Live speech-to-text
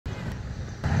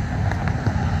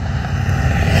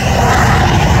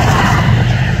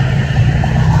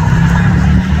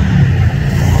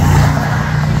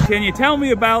you tell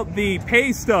me about the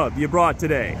pay stub you brought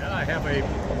today? Yeah, I have a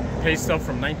pay stub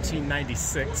from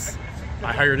 1996.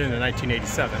 I hired in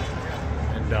 1987,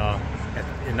 and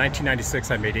in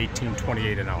 1996 I made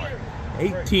 $18.28 an hour.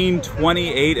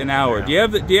 $18.28 an hour. Yeah.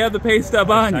 Do you have the pay stub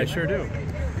on you? I sure do.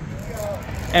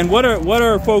 And what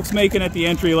are folks making at the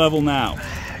entry level now?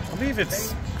 I believe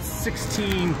it's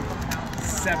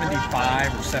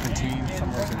 $16.75 or 17,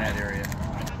 somewhere in that area.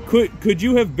 Could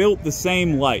you have built the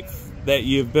same life that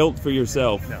you've built for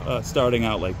yourself, No. Starting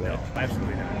out like that? No,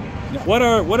 absolutely not.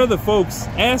 What are the folks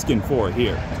asking for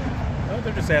here? No,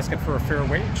 they're just asking for a fair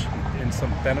wage and some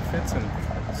benefits and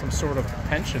some sort of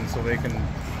pension so they can,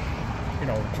 you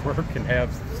know, work and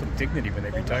have some dignity when they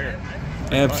retire.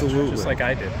 Absolutely. Just like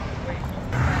I did.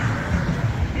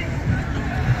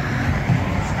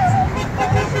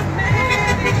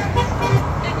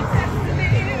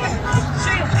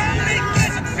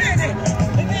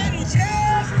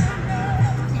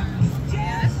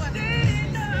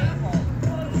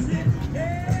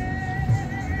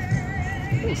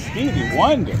 Oh, Stevie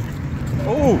Wonder.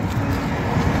 Oh.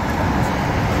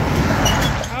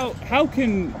 How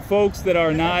can folks that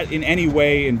are not in any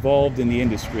way involved in the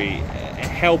industry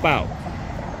help out?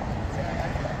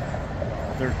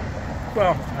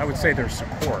 Well, I would say there's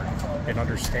support and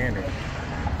understanding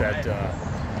that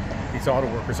these auto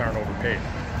workers aren't overpaid.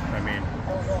 I mean,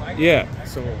 yeah.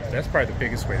 So that's probably the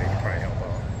biggest way they can probably help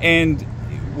out. And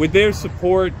would their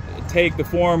support take the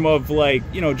form of, like,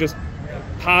 you know, just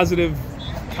positive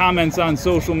comments on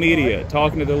social media,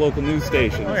 talking to their local news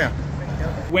stations? Oh, yeah.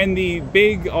 When the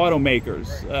big automakers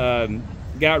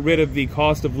got rid of the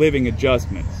cost of living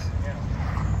adjustments,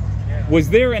 was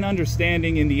there an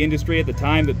understanding in the industry at the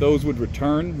time that those would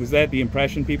return? Was that the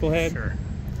impression people had? Sure,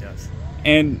 yes.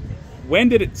 And when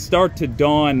did it start to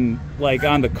dawn, like,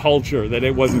 on the culture that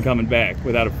it wasn't coming back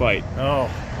without a fight? Oh,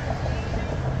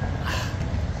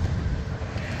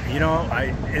 you know,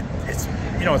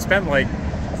 it's been like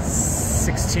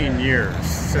 16 years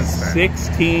since then.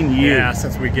 16 years. Yeah,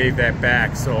 since we gave that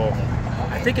back. So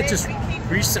I think it just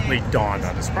recently dawned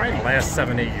on us, probably the last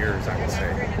 7-8 years, I would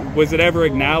say. Was it ever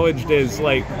acknowledged as,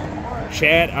 like,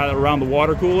 chat around the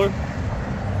water cooler?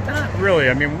 Not really.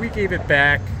 I mean, we gave it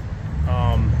back.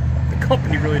 The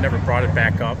company really never brought it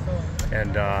back up,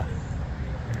 and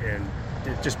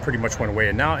it just pretty much went away.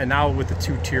 And now with the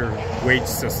two-tier wage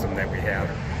system that we have,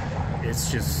 it's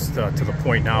just to the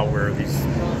point now where these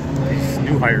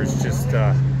new hires just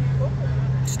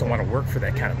don't want to work for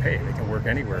that kind of pay. They can work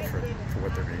anywhere for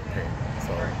what they're being paid.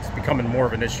 So it's becoming more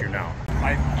of an issue now.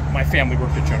 My family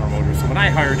worked at General Motors, so when I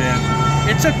hired in,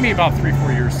 it took me about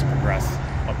 3-4 years to progress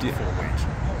up to full wage.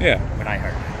 Yeah. When I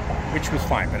hired in, which was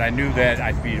fine, but I knew that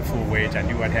I'd be at full wage. I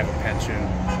knew I'd have a pension,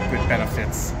 good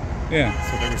benefits. Yeah.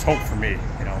 So there was hope for me,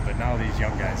 you know. But now these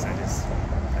young guys, I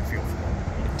feel for them.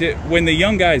 When the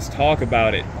young guys talk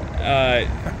about it,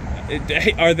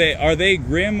 are they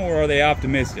grim or are they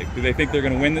optimistic? Do they think they're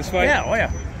going to win this fight? Yeah, oh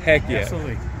yeah. Heck yeah.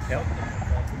 Absolutely. Yep.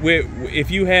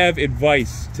 If you have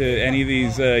advice to any of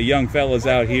these young fellas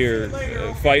out here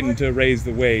fighting to raise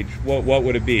the wage, what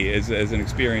would it be as an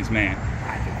experienced man?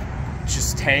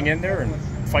 Just hang in there and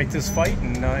fight this fight,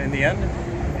 and in the end,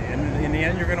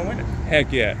 you're going to win it.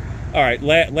 Heck yeah. All right,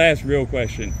 last real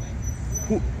question.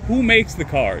 Who makes the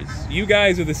cars? You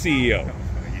guys or the CEO?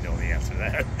 You know the answer to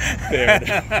that. There.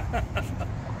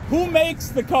 Who makes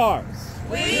the cars?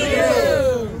 We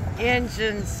do!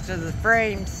 Engines to the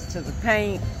frames to the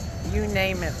paint, you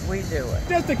name it, we do it.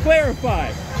 Just to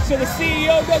clarify, so the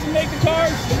CEO doesn't make the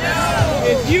cars? No!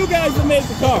 It's you guys that make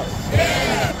the cars?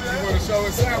 Yeah! You want to show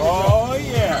us sandwich? Oh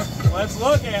yeah, let's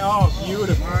look at it. Oh,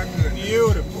 beautiful,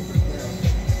 beautiful.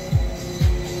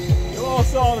 You all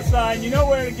saw the sign, you know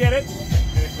where to get it.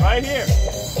 Right here.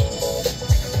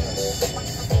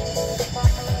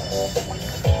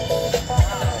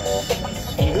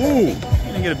 Ooh, you're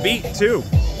gonna get a beat too.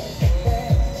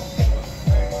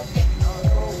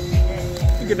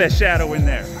 Look at that shadow in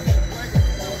there.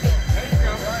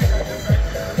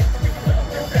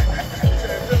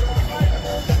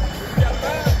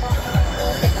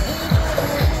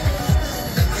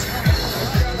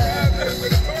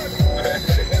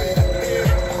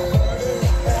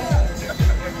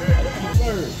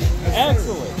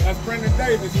 Excellent. That's Brendan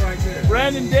Davis right there.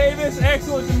 Brandon Davis,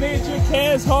 excellent to meet you.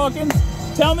 Kaz Hawkins,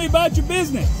 tell me about your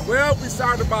business. Well, we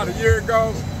started about a year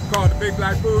ago, called the Big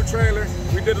Black Food Trailer.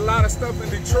 We did a lot of stuff in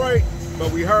Detroit,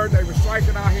 but we heard they were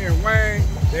striking out here in Wayne.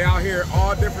 They out here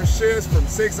all different shifts from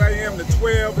 6 a.m. to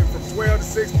 12 and from 12 to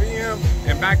 6 p.m.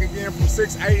 and back again from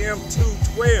 6 a.m. to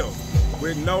 12.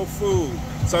 with no food.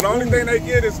 So the only thing they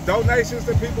get is donations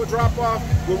that people drop off.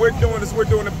 What we're doing is we're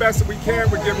doing the best that we can.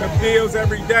 We're giving them meals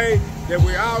every day that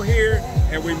we're out here,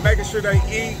 and we're making sure they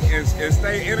eat and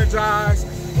stay energized.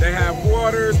 They have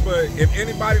waters, but if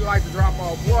anybody likes to drop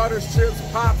off waters, chips,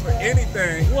 pops, or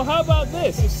anything. Well, how about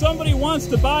this? If somebody wants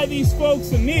to buy these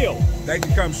folks a meal, they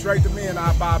can come straight to me and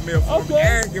I'll buy a meal for them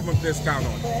and give them a discount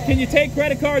on it. Can you take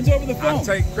credit cards over the phone? I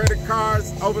take credit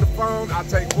cards over the phone. I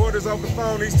take orders over the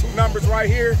phone. These 2 numbers right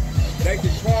here, they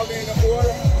can call in the order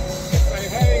and say,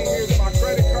 hey, here's my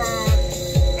credit card.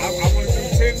 I want to do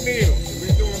 10 meals. If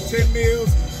we're doing 10 meals,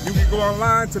 you can go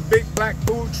online to Big Black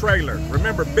Food Trailer.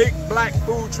 Remember,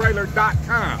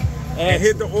 bigblackfoodtrailer.com and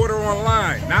hit the order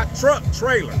online, not truck,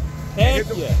 trailer. And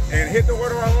hit the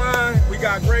order online. We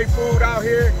got great food out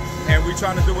here, and we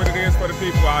trying to do what it is for the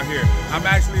people out here. I'm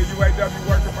actually a UAW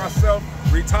worker myself,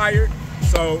 retired,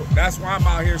 so that's why I'm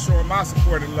out here showing my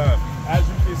support and love. As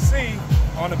you can see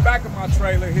on the back of my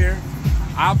trailer here,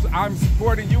 I'm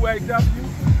supporting UAW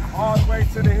all the way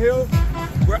to the hill.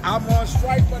 Where I'm on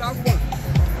strike, but I'm working.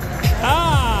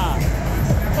 That's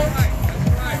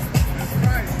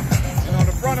right. And on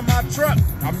the front of my truck,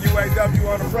 I'm UAW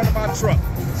on the front of my truck.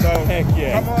 So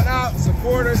come on out,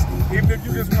 support us. Even if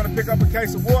you just want to pick up a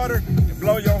case of water and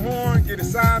blow your horn, get a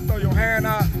sign, throw your hand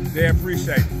out, they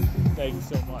appreciate it. Thank you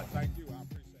so much. Thank you.